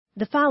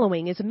The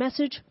following is a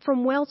message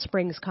from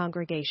Wellsprings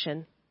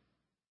Congregation.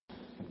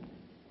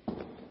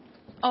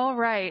 All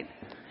right.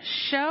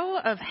 Show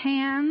of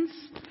hands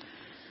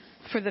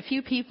for the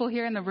few people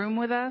here in the room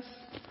with us,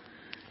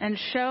 and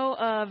show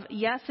of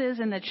yeses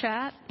in the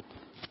chat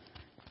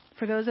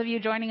for those of you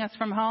joining us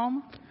from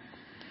home.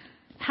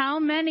 How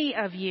many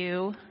of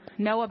you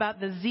know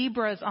about the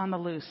zebras on the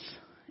loose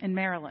in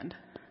Maryland?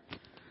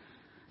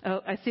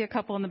 Oh, I see a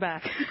couple in the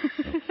back.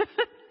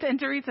 And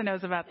Teresa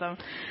knows about them.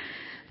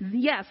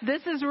 Yes,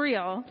 this is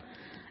real.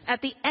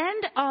 At the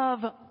end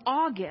of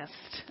August,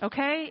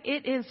 okay,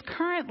 it is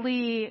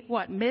currently,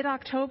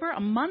 mid-October, a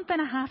month and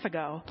a half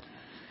ago,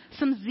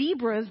 some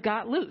zebras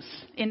got loose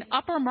in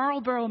Upper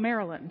Marlboro,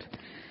 Maryland.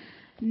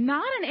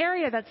 Not an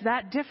area that's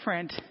that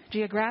different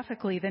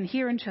geographically than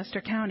here in Chester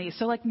County.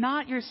 So,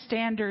 not your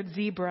standard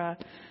zebra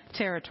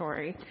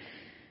territory.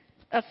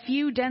 A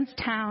few dense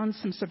towns,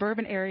 some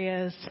suburban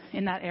areas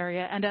in that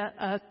area, and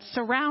a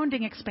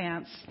surrounding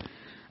expanse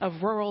of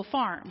rural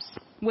farms,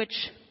 which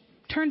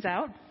turns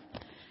out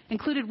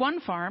included one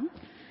farm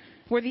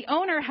where the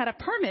owner had a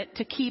permit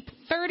to keep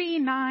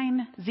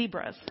 39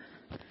 zebras.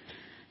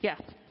 Yeah,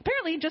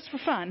 apparently just for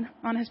fun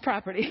on his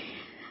property.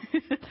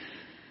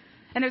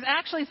 And there's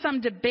actually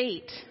some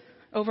debate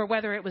over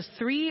whether it was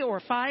 3 or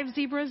 5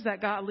 zebras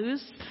that got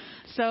loose.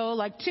 So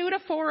 2 to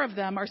 4 of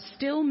them are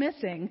still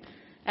missing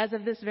as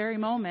of this very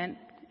moment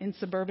in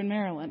suburban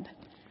Maryland.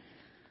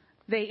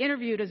 They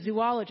interviewed a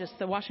zoologist,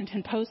 the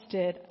Washington Post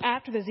did,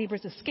 after the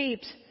zebras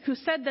escaped, who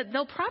said that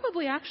they'll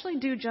probably actually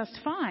do just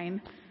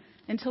fine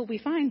until we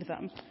find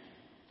them.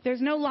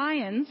 There's no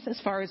lions, as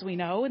far as we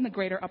know, in the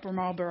greater Upper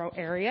Marlboro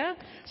area,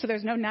 so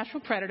there's no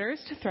natural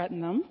predators to threaten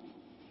them.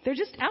 They're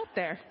just out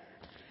there,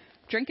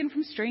 drinking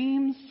from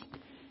streams,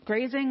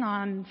 grazing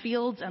on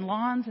fields and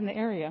lawns in the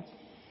area.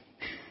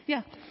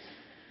 Yeah.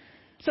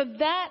 So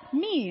that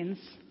means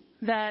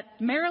that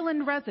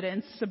Maryland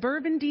residents,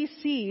 suburban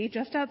D.C.,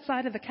 just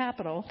outside of the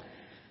capital,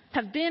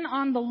 have been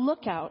on the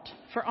lookout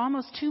for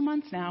almost 2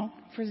 months now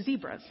for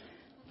zebras.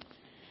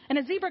 And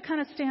a zebra kind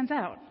of stands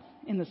out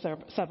in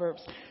the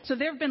suburbs. So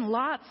there have been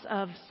lots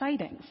of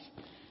sightings,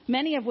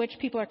 many of which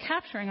people are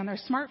capturing on their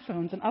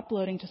smartphones and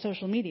uploading to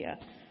social media.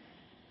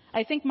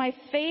 I think my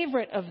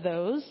favorite of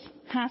those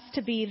has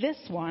to be this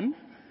one.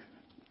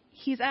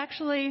 He's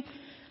actually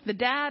the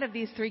dad of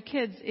these 3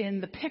 kids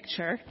in the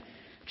picture,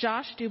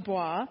 Josh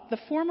Dubois, the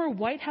former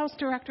White House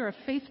Director of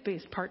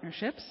Faith-Based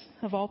Partnerships,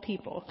 of all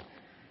people.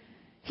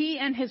 He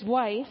and his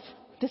wife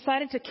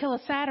decided to kill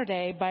a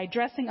Saturday by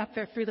dressing up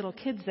their 3 little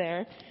kids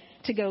there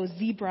to go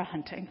zebra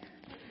hunting.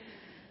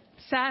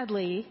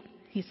 Sadly,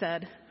 he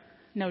said,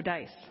 no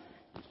dice.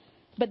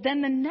 But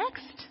then the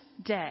next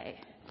day,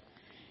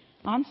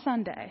 on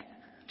Sunday,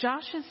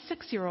 Josh's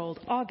 6-year-old,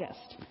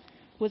 August,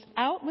 was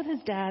out with his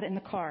dad in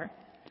the car.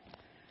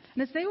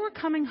 And as they were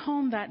coming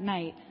home that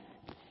night,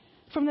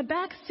 from the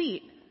back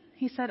seat,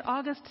 he said,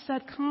 August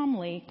said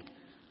calmly,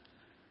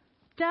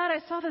 "Dad, I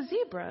saw the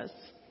zebras."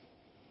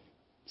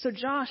 So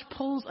Josh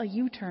pulls a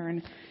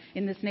U-turn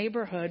in this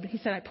neighborhood. He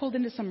said, I pulled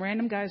into some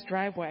random guy's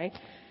driveway,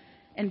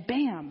 and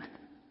bam,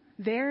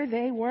 there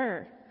they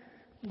were,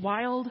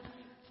 wild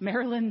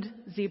Maryland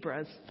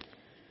zebras.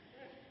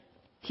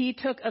 He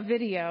took a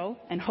video,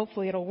 and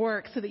hopefully it'll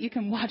work so that you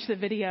can watch the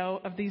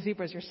video of these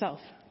zebras yourself.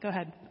 Go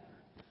ahead.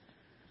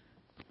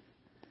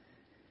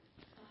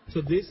 So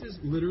this is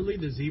literally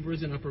the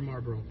zebras in Upper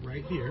Marlboro,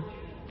 right here.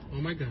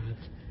 Oh my God.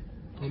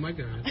 Oh my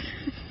God.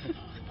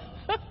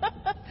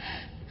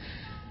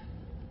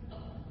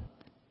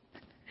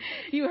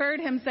 You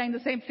heard him saying the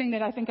same thing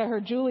that I think I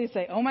heard Julie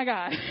say, oh my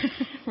God,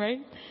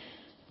 right?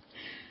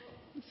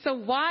 So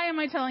why am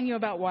I telling you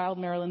about wild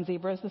Maryland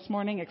zebras this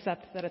morning,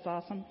 except that it's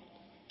awesome?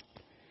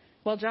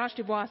 Well, Josh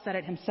Dubois said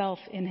it himself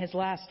in his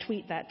last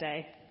tweet that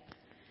day.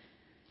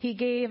 He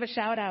gave a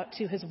shout out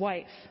to his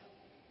wife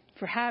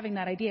for having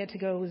that idea to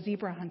go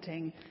zebra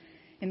hunting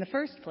in the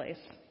first place,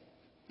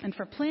 and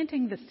for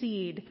planting the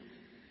seed,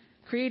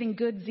 creating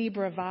good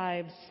zebra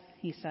vibes,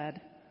 he said.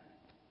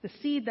 The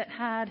seed that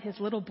had his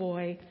little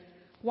boy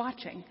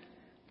watching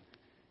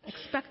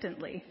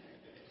expectantly.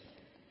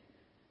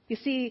 You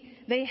see,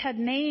 they had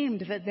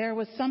named that there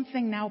was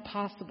something now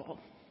possible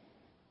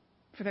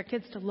for their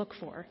kids to look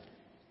for,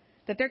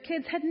 that their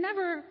kids had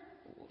never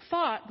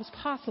thought was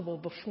possible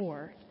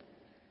before.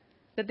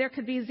 That there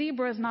could be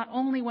zebras not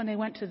only when they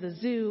went to the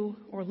zoo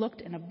or looked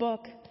in a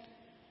book,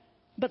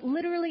 but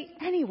literally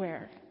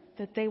anywhere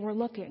that they were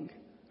looking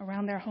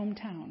around their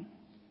hometown.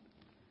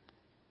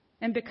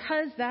 And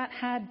because that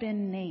had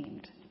been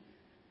named,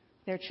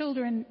 their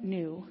children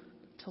knew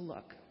to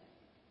look.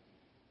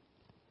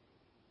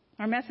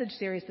 Our message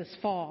series this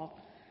fall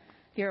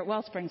here at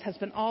Wellsprings has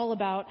been all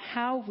about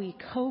how we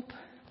cope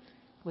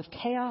with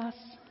chaos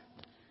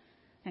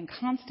and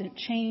constant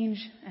change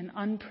and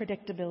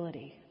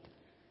unpredictability.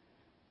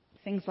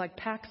 Things like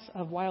packs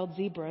of wild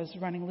zebras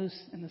running loose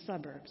in the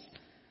suburbs,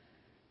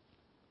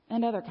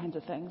 and other kinds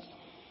of things.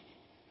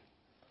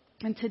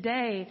 And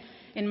today,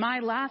 in my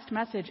last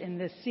message in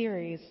this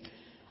series,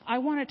 I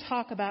want to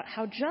talk about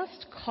how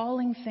just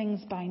calling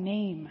things by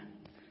name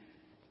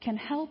can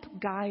help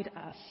guide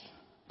us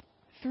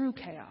through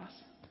chaos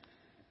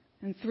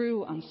and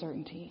through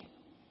uncertainty,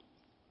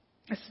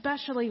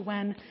 especially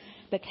when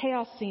the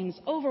chaos seems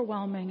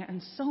overwhelming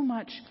and so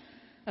much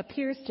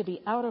appears to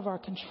be out of our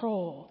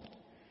control.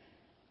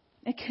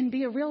 It can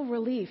be a real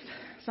relief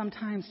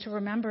sometimes to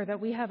remember that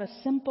we have a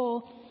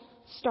simple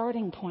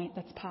starting point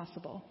that's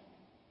possible.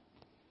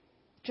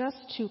 Just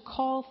to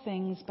call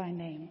things by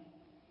name,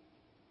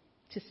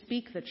 to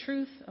speak the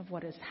truth of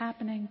what is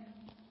happening,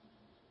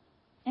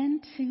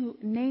 and to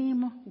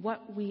name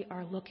what we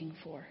are looking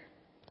for,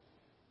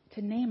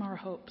 to name our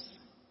hopes.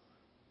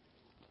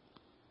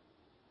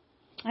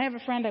 I have a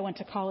friend I went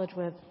to college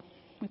with.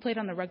 We played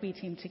on the rugby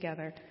team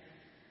together.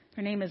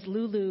 Her name is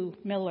Lulu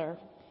Miller.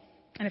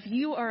 And if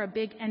you are a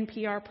big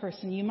NPR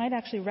person, you might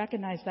actually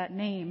recognize that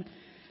name.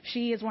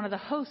 She is one of the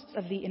hosts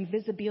of the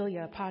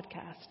Invisibilia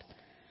podcast.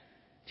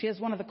 She has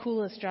one of the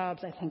coolest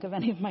jobs, I think, of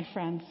any of my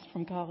friends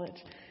from college.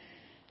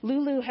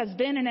 Lulu has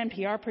been an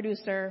NPR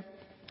producer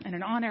and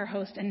an on-air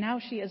host, and now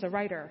she is a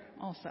writer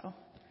also.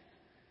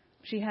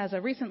 She has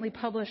a recently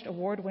published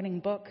award-winning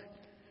book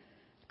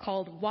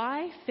called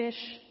Why Fish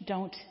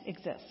Don't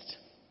Exist.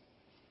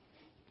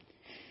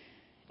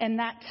 And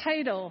that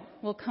title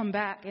will come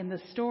back in the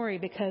story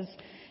because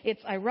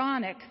it's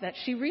ironic that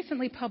she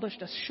recently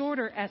published a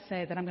shorter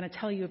essay that I'm going to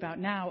tell you about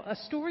now, a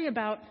story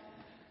about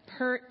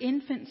her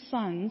infant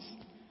son's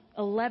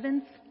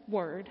 11th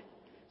word,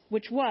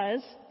 which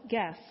was,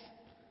 guess,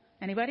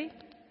 anybody?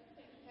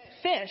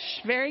 Fish.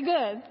 Very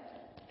good.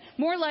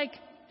 More like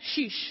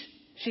sheesh,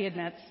 she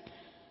admits.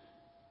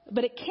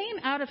 But it came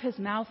out of his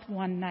mouth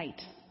one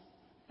night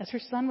as her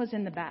son was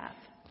in the bath,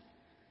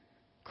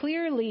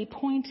 clearly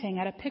pointing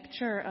at a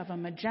picture of a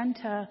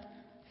magenta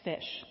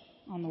fish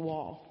on the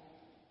wall.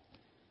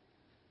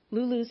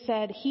 Lulu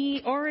said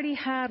he already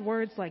had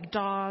words like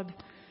dog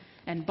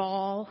and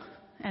ball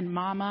and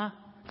mama,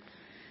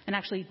 and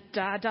actually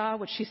dada,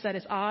 which she said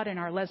is odd in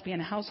our lesbian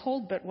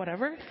household, but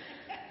whatever,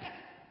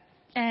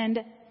 and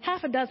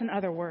half a dozen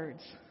other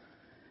words.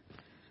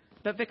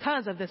 But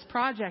because of this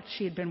project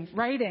she had been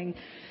writing,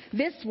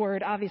 this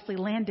word obviously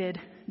landed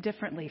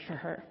differently for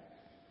her.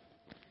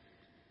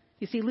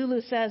 You see,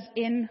 Lulu says,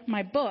 in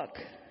my book,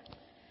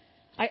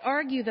 I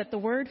argue that the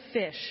word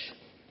fish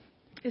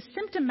is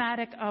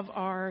symptomatic of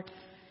our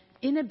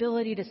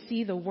inability to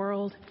see the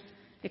world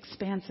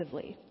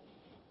expansively.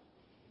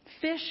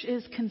 Fish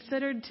is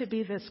considered to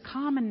be this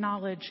common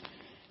knowledge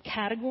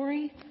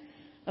category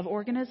of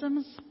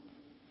organisms,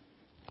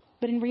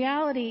 but in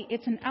reality,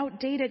 it's an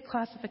outdated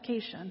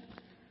classification.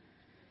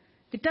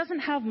 It doesn't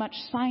have much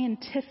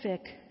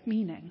scientific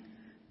meaning.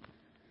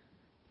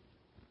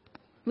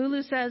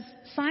 Lulu says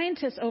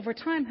scientists over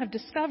time have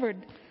discovered,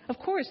 of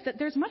course, that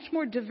there's much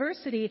more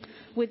diversity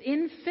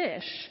within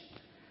fish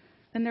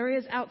than there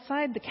is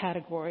outside the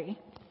category.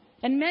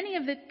 And many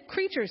of the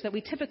creatures that we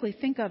typically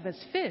think of as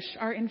fish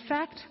are in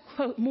fact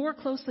more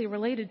closely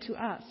related to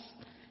us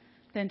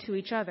than to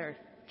each other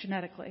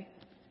genetically.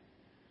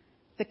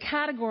 The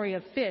category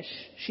of fish,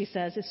 she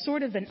says, is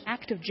sort of an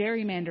act of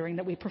gerrymandering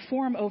that we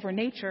perform over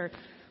nature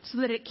so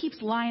that it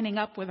keeps lining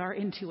up with our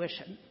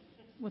intuition,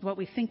 with what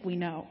we think we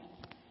know.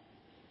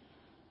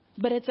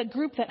 But it's a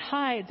group that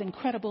hides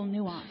incredible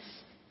nuance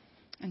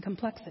and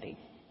complexity.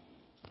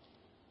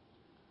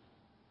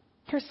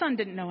 Her son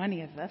didn't know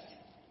any of this,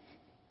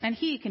 and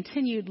he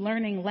continued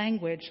learning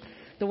language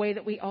the way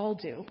that we all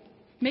do,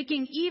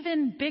 making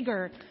even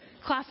bigger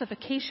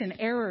classification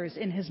errors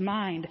in his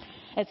mind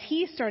as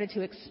he started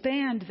to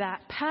expand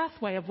that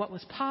pathway of what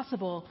was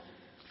possible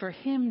for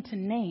him to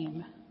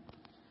name.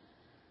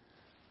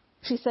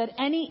 She said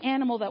any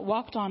animal that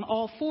walked on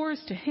all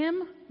fours to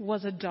him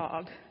was a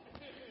dog.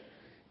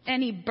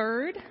 Any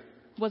bird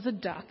was a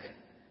duck.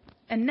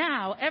 And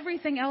now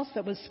everything else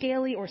that was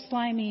scaly or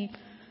slimy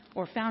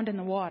or found in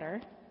the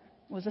water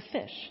was a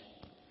fish.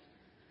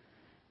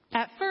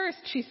 At first,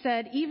 she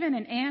said, even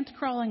an ant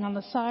crawling on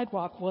the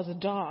sidewalk was a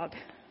dog.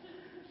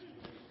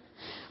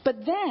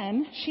 But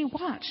then she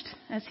watched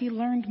as he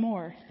learned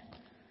more.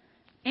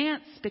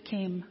 Ants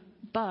became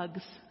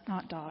bugs,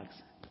 not dogs.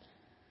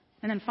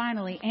 And then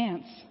finally,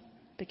 ants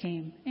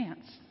became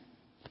ants.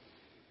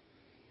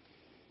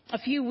 A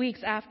few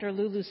weeks after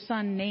Lulu's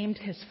son named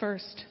his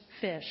first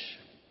fish,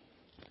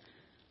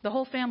 the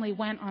whole family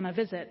went on a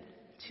visit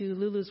to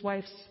Lulu's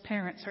wife's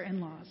parents, her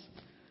in-laws.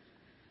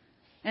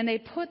 And they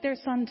put their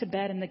son to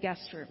bed in the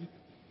guest room.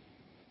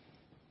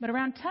 But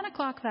around 10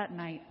 o'clock that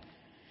night,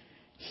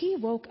 he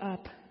woke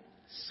up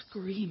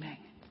screaming.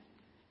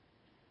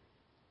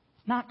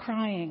 Not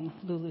crying,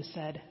 Lulu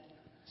said,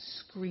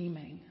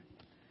 screaming.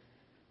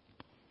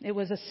 It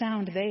was a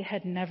sound they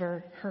had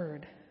never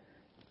heard.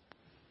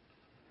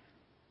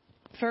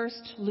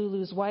 First,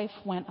 Lulu's wife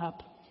went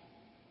up,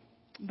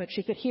 but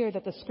she could hear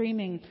that the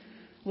screaming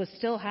was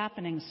still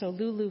happening, so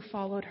Lulu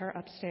followed her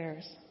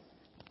upstairs.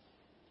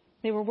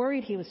 They were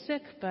worried he was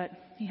sick, but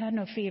he had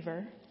no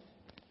fever.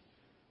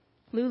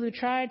 Lulu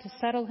tried to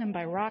settle him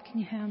by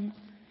rocking him.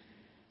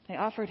 They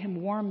offered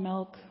him warm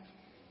milk.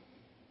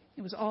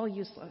 It was all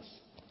useless.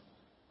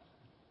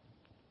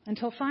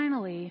 Until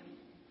finally,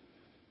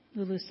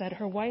 Lulu said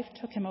her wife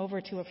took him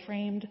over to a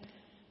framed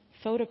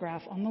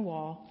photograph on the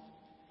wall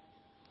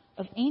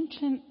of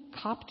ancient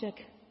Coptic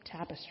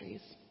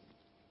tapestries,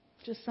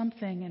 just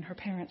something in her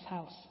parents'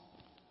 house.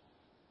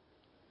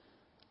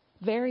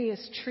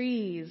 Various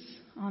trees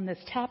on this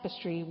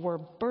tapestry were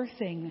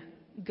birthing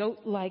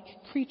goat-like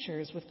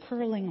creatures with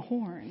curling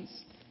horns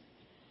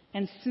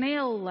and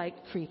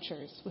snail-like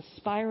creatures with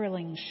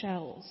spiraling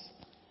shells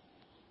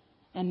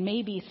and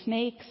maybe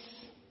snakes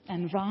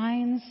and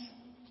vines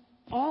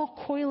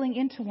all coiling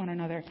into one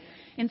another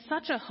in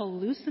such a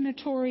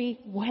hallucinatory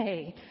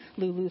way,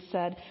 Lulu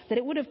said, that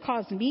it would have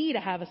caused me to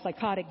have a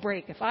psychotic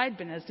break if I'd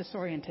been as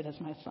disoriented as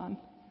my son.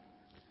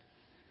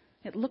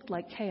 It looked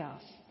like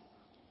chaos.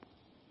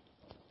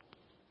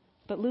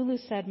 But Lulu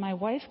said my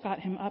wife got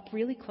him up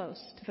really close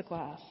to the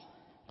glass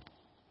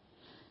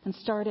and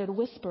started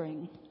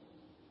whispering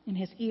in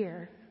his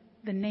ear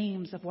the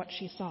names of what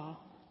she saw.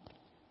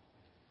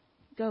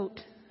 Goat,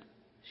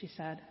 she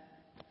said,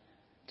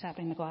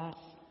 tapping the glass.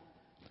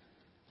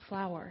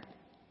 Flower.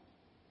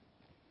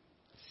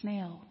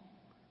 Snail.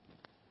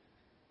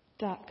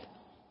 Duck.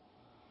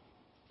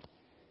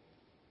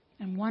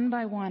 And one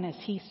by one, as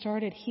he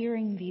started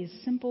hearing these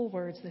simple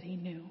words that he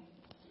knew,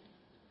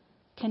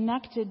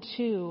 connected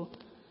to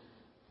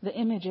the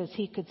images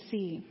he could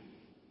see,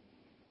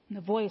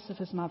 the voice of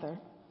his mother,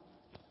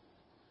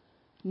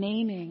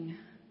 naming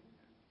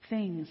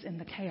things in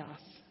the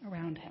chaos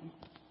around him.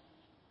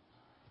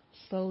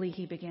 Slowly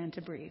he began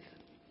to breathe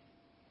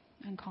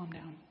and calm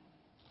down.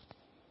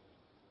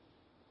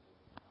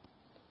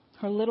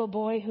 Her little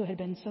boy, who had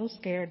been so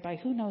scared by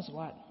who knows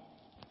what,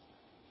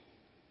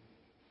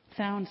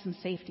 found some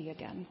safety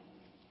again,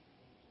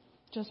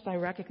 just by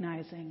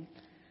recognizing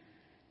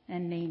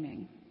and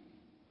naming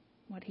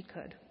what he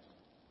could.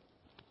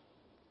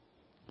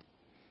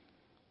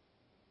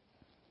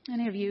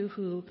 Any of you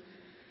who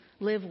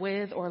live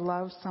with or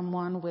love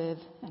someone with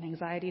an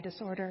anxiety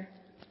disorder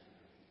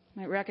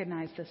might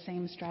recognize the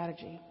same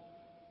strategy.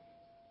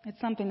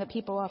 It's something that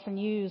people often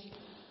use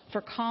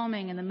for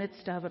calming in the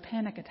midst of a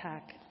panic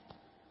attack.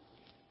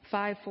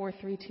 5, 4,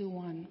 3, 2,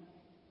 1.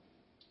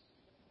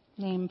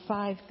 Name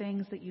 5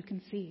 things that you can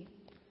see,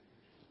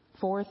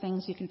 4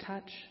 things you can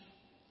touch,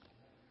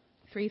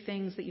 3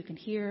 things that you can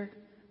hear,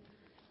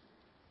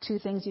 2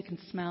 things you can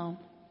smell,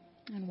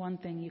 and 1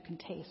 thing you can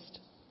taste.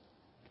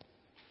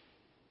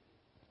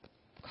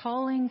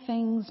 Calling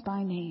things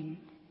by name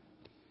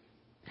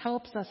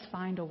helps us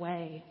find a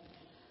way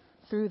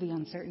through the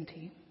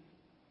uncertainty.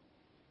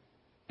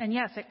 And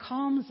yes, it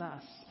calms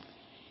us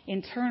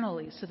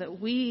internally so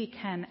that we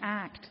can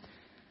act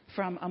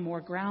from a more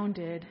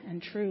grounded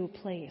and true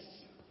place.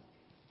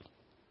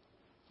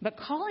 But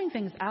calling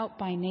things out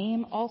by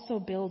name also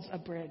builds a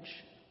bridge.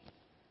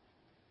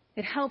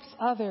 It helps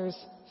others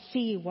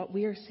see what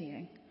we're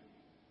seeing.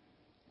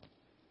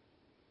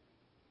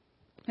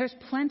 There's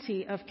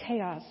plenty of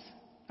chaos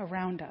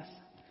around us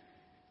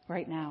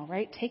right now,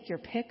 right? Take your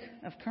pick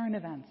of current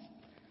events.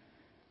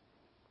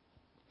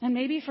 And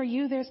maybe for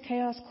you, there's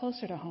chaos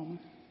closer to home.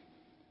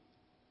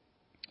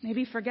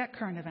 Maybe forget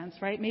current events,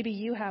 right? Maybe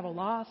you have a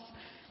loss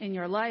in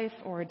your life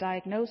or a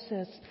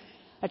diagnosis,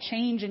 a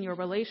change in your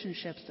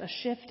relationships, a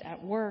shift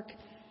at work.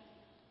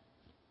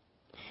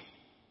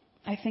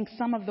 I think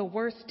some of the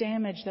worst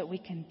damage that we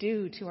can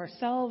do to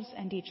ourselves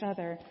and each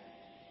other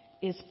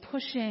is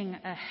pushing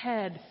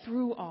ahead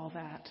through all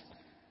that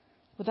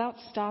without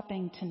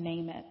stopping to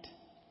name it.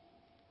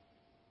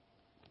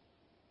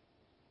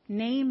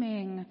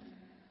 Naming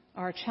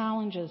our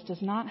challenges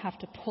does not have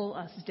to pull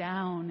us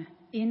down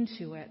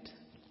into it,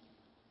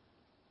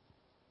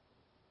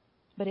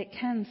 but it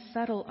can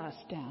settle us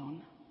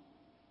down.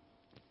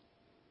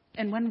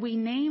 And when we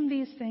name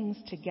these things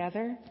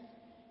together,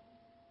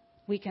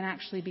 we can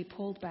actually be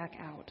pulled back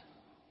out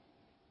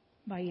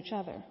by each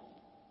other.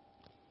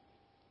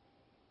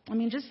 I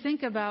mean, just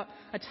think about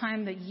a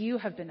time that you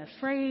have been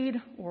afraid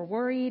or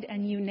worried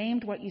and you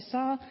named what you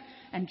saw,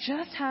 and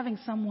just having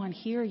someone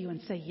hear you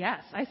and say,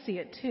 yes, I see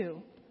it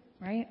too,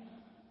 right?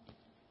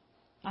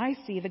 I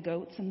see the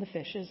goats and the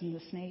fishes and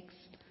the snakes.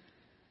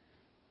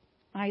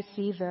 I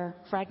see the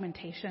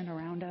fragmentation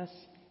around us.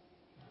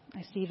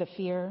 I see the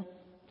fear,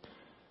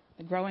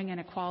 the growing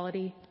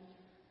inequality,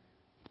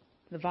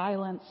 the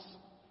violence,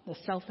 the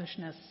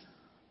selfishness,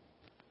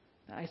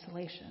 the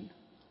isolation.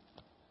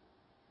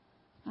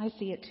 I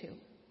see it too.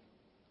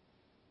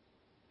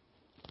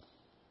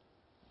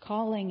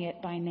 Calling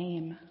it by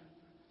name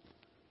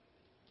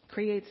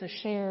creates a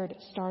shared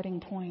starting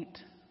point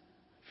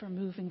for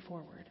moving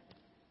forward.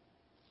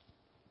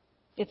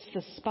 It's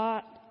the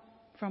spot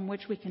from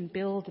which we can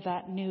build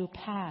that new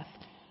path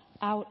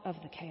out of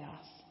the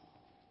chaos.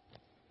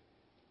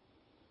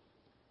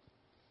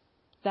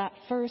 That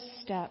first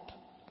step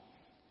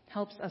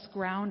helps us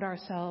ground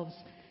ourselves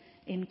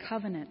in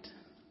covenant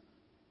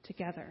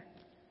together,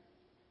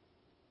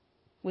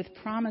 with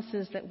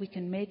promises that we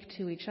can make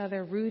to each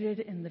other, rooted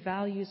in the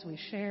values we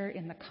share,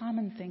 in the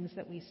common things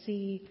that we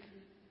see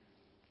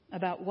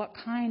about what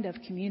kind of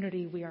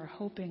community we are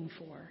hoping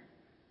for.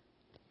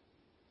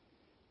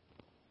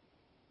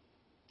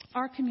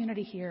 Our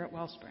community here at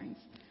Wellsprings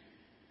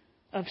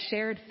of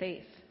shared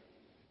faith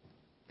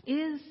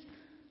is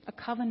a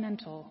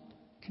covenantal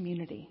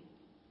community.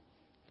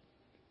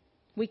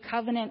 We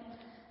covenant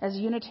as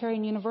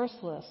Unitarian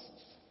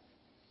Universalists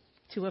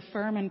to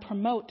affirm and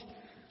promote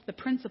the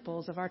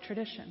principles of our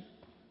tradition.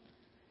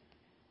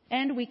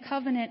 And we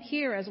covenant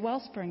here as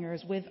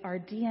Wellspringers with our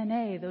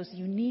DNA, those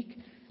unique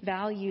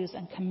values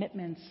and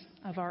commitments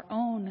of our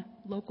own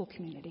local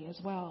community as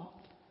well.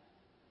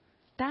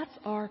 That's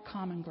our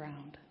common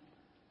ground.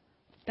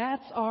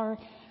 That's our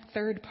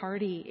third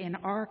party in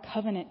our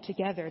covenant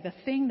together, the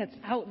thing that's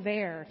out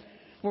there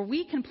where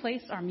we can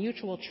place our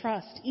mutual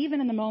trust even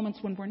in the moments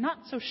when we're not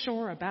so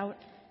sure about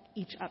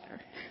each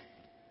other.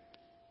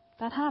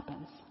 That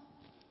happens.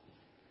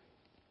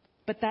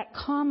 But that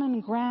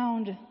common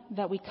ground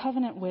that we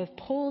covenant with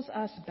pulls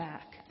us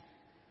back,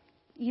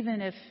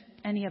 even if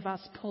any of us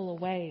pull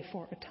away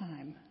for a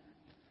time,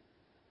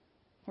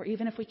 or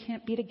even if we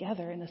can't be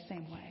together in the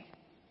same way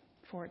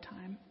for a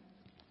time.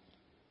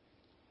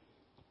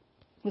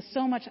 With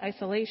so much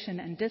isolation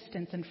and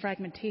distance and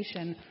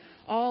fragmentation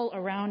all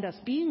around us,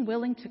 being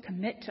willing to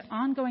commit to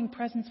ongoing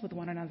presence with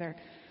one another,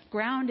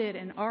 grounded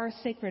in our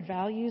sacred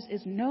values,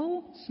 is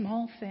no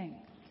small thing.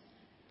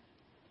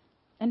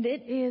 And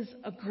it is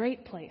a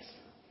great place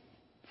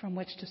from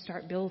which to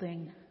start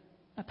building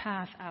a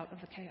path out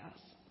of the chaos.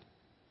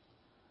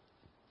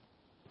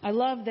 I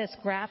love this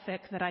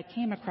graphic that I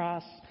came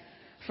across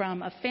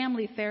from a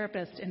family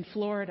therapist in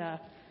Florida.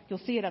 You'll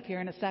see it up here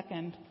in a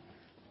second.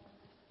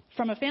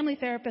 From a family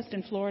therapist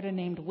in Florida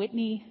named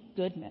Whitney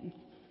Goodman.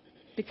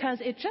 Because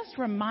it just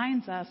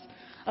reminds us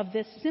of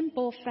this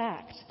simple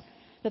fact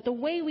that the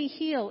way we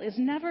heal is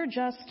never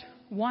just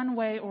one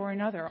way or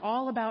another,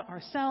 all about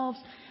ourselves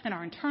and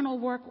our internal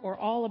work, or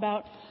all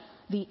about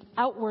the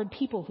outward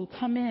people who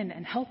come in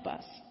and help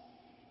us.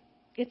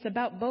 It's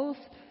about both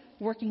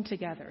working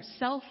together,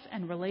 self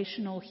and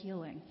relational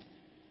healing,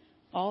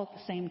 all at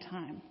the same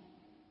time.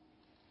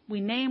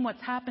 We name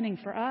what's happening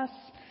for us,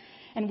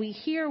 and we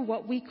hear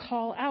what we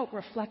call out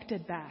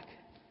reflected back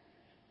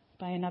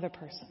by another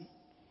person,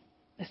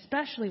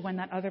 especially when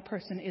that other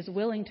person is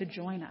willing to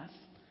join us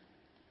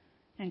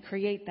and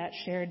create that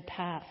shared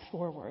path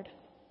forward.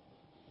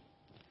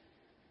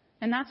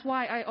 And that's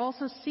why I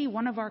also see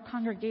one of our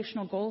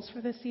congregational goals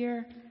for this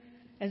year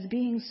as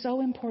being so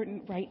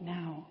important right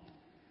now,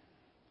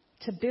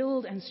 to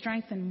build and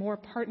strengthen more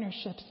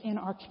partnerships in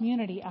our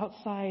community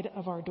outside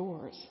of our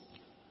doors.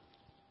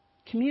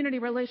 Community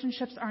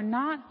relationships are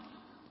not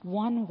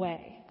one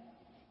way.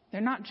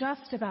 They're not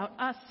just about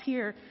us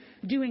here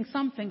doing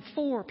something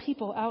for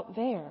people out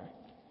there.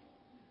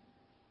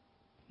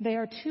 They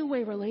are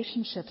two-way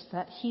relationships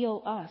that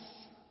heal us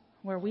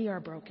where we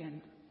are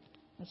broken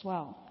as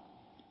well.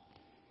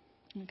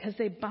 Because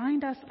they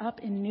bind us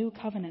up in new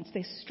covenants.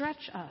 They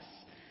stretch us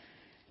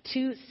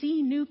to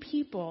see new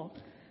people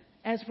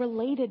as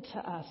related to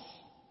us,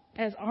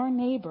 as our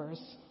neighbors.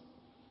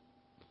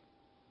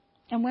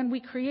 And when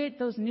we create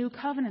those new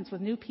covenants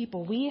with new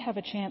people, we have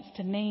a chance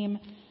to name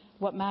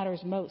what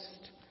matters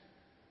most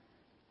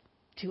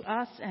to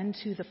us and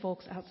to the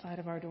folks outside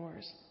of our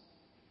doors,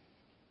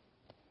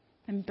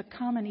 and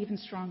become an even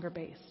stronger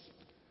base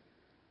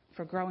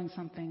for growing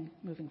something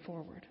moving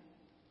forward.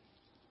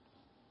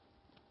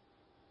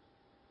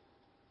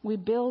 We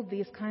build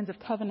these kinds of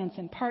covenants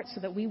in part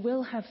so that we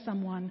will have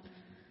someone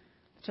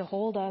to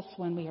hold us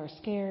when we are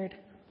scared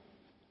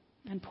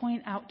and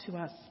point out to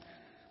us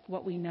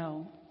what we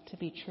know to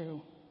be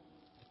true.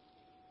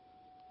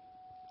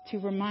 To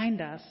remind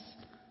us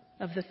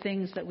of the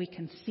things that we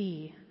can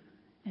see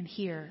and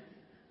hear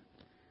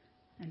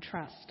and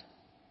trust.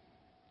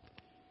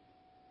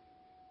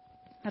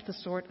 That's a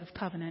sort of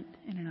covenant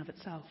in and of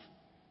itself.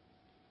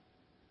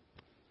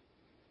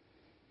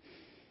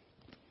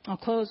 I'll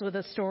close with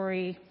a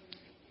story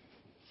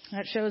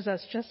that shows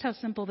us just how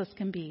simple this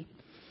can be.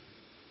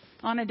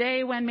 On a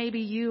day when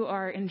maybe you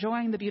are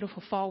enjoying the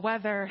beautiful fall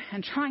weather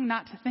and trying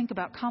not to think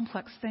about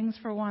complex things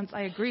for once,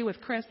 I agree with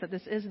Chris that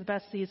this is the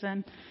best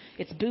season.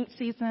 It's boot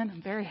season.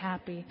 I'm very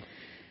happy.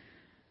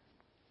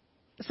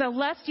 So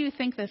lest you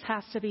think this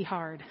has to be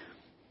hard,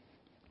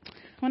 I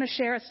want to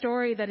share a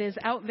story that is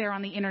out there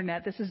on the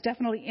internet. This is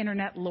definitely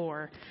internet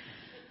lore.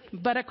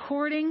 But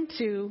according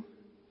to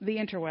the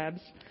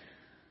interwebs,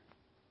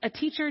 a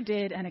teacher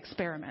did an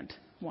experiment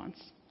once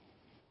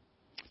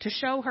to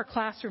show her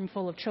classroom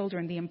full of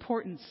children the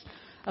importance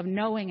of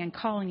knowing and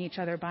calling each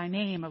other by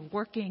name, of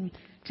working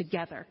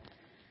together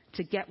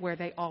to get where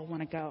they all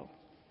want to go.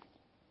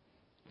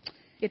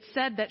 It's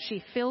said that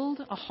she filled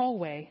a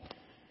hallway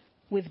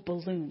with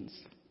balloons,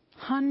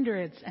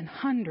 hundreds and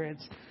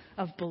hundreds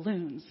of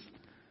balloons.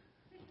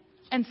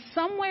 And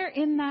somewhere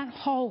in that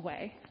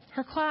hallway,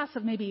 her class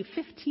of maybe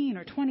 15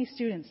 or 20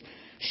 students,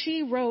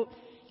 she wrote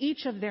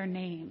each of their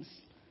names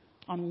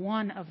on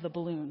one of the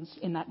balloons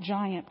in that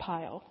giant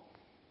pile.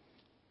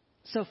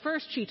 So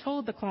first she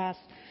told the class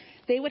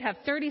they would have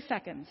 30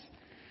 seconds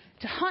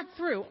to hunt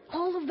through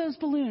all of those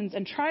balloons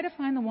and try to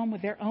find the one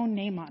with their own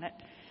name on it.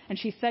 And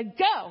she said,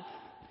 "Go!"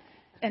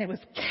 and it was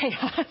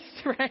chaos,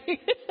 right?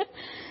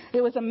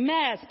 It was a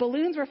mess.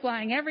 Balloons were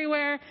flying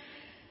everywhere.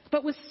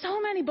 But with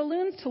so many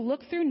balloons to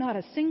look through, not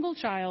a single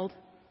child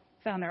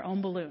found their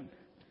own balloon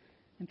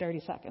in 30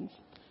 seconds.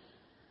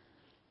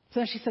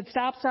 So she said,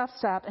 stop.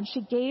 And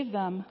she gave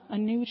them a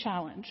new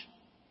challenge.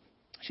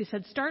 She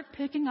said, start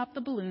picking up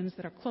the balloons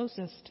that are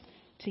closest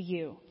to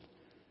you.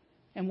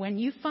 And when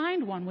you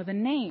find one with a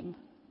name,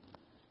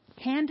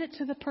 hand it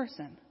to the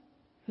person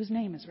whose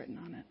name is written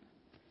on it.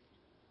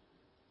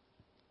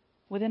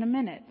 Within a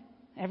minute,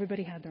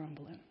 everybody had their own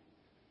balloon.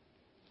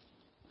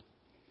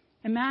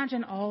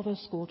 Imagine all those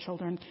school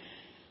children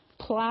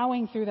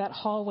plowing through that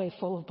hallway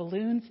full of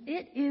balloons.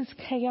 It is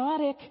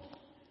chaotic,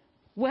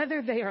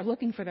 whether they are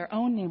looking for their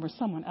own name or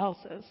someone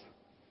else's.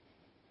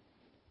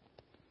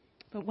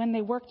 But when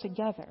they work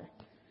together,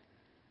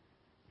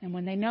 and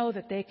when they know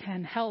that they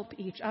can help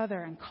each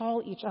other and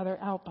call each other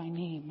out by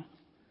name,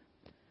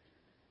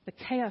 the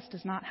chaos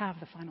does not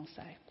have the final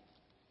say.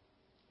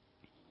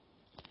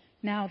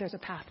 Now there's a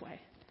pathway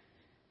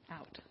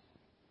out.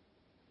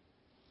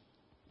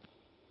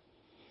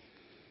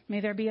 May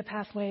there be a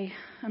pathway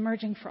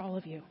emerging for all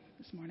of you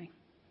this morning.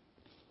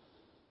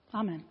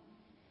 Amen.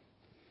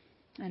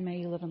 And may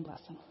you live in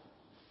blessing.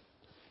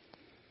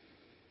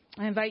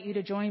 I invite you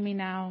to join me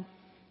now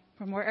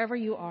from wherever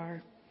you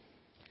are.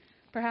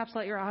 Perhaps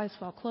let your eyes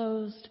fall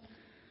closed.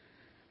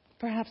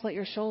 Perhaps let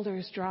your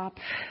shoulders drop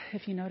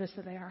if you notice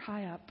that they are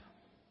high up.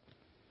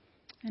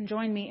 And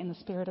join me in the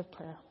spirit of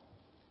prayer.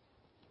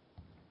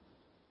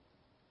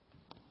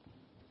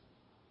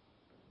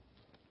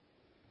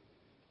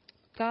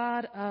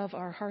 God of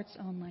our heart's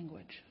own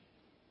language,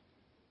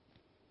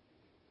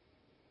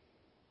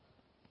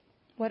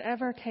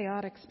 whatever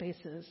chaotic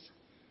spaces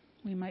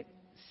we might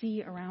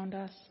see around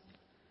us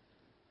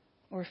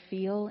or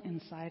feel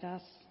inside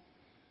us,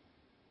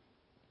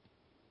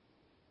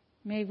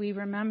 may we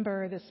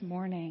remember this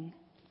morning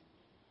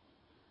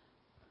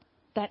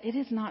that it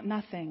is not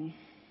nothing.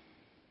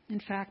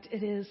 In fact,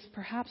 it is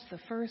perhaps the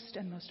first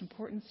and most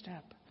important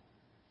step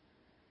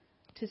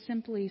to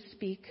simply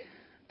speak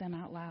them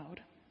out loud.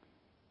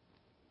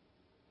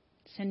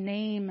 To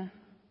name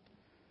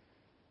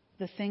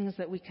the things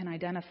that we can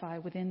identify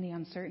within the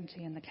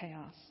uncertainty and the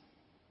chaos.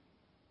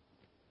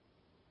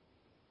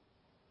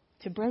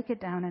 To break it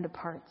down into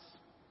parts.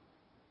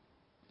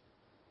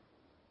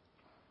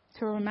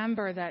 To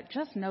remember that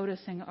just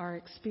noticing our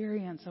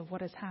experience of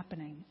what is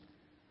happening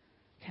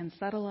can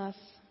settle us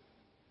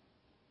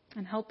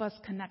and help us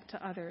connect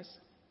to others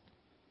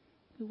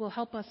who will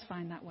help us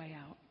find that way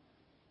out.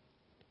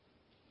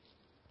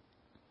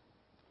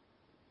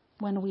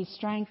 When we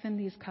strengthen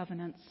these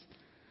covenants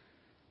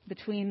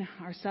between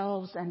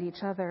ourselves and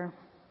each other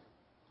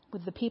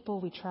with the people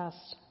we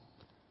trust,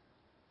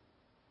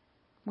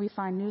 we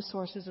find new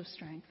sources of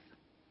strength.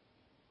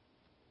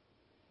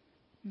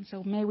 And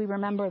so may we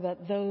remember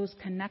that those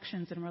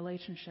connections and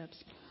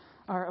relationships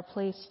are a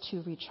place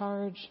to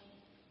recharge,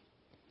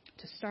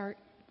 to start,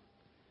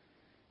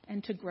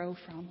 and to grow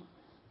from.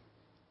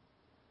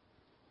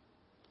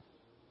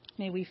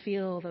 May we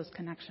feel those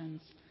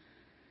connections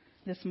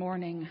this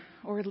morning,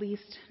 or at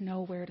least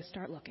know where to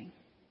start looking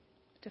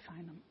to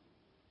find them.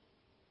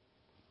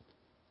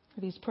 For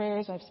these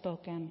prayers I've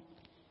spoken,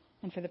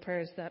 and for the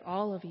prayers that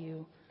all of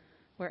you,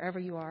 wherever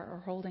you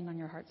are holding on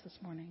your hearts this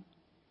morning,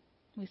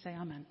 we say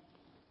amen.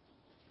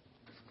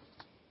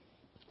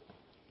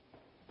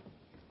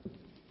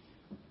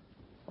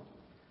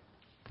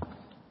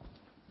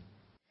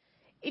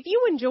 If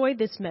you enjoyed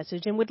this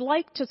message and would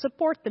like to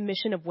support the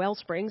mission of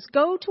Wellsprings,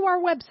 go to our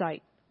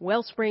website,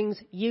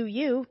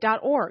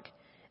 wellspringsuu.org.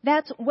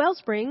 That's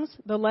Wellsprings,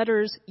 the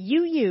letters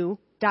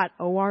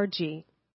uu.org.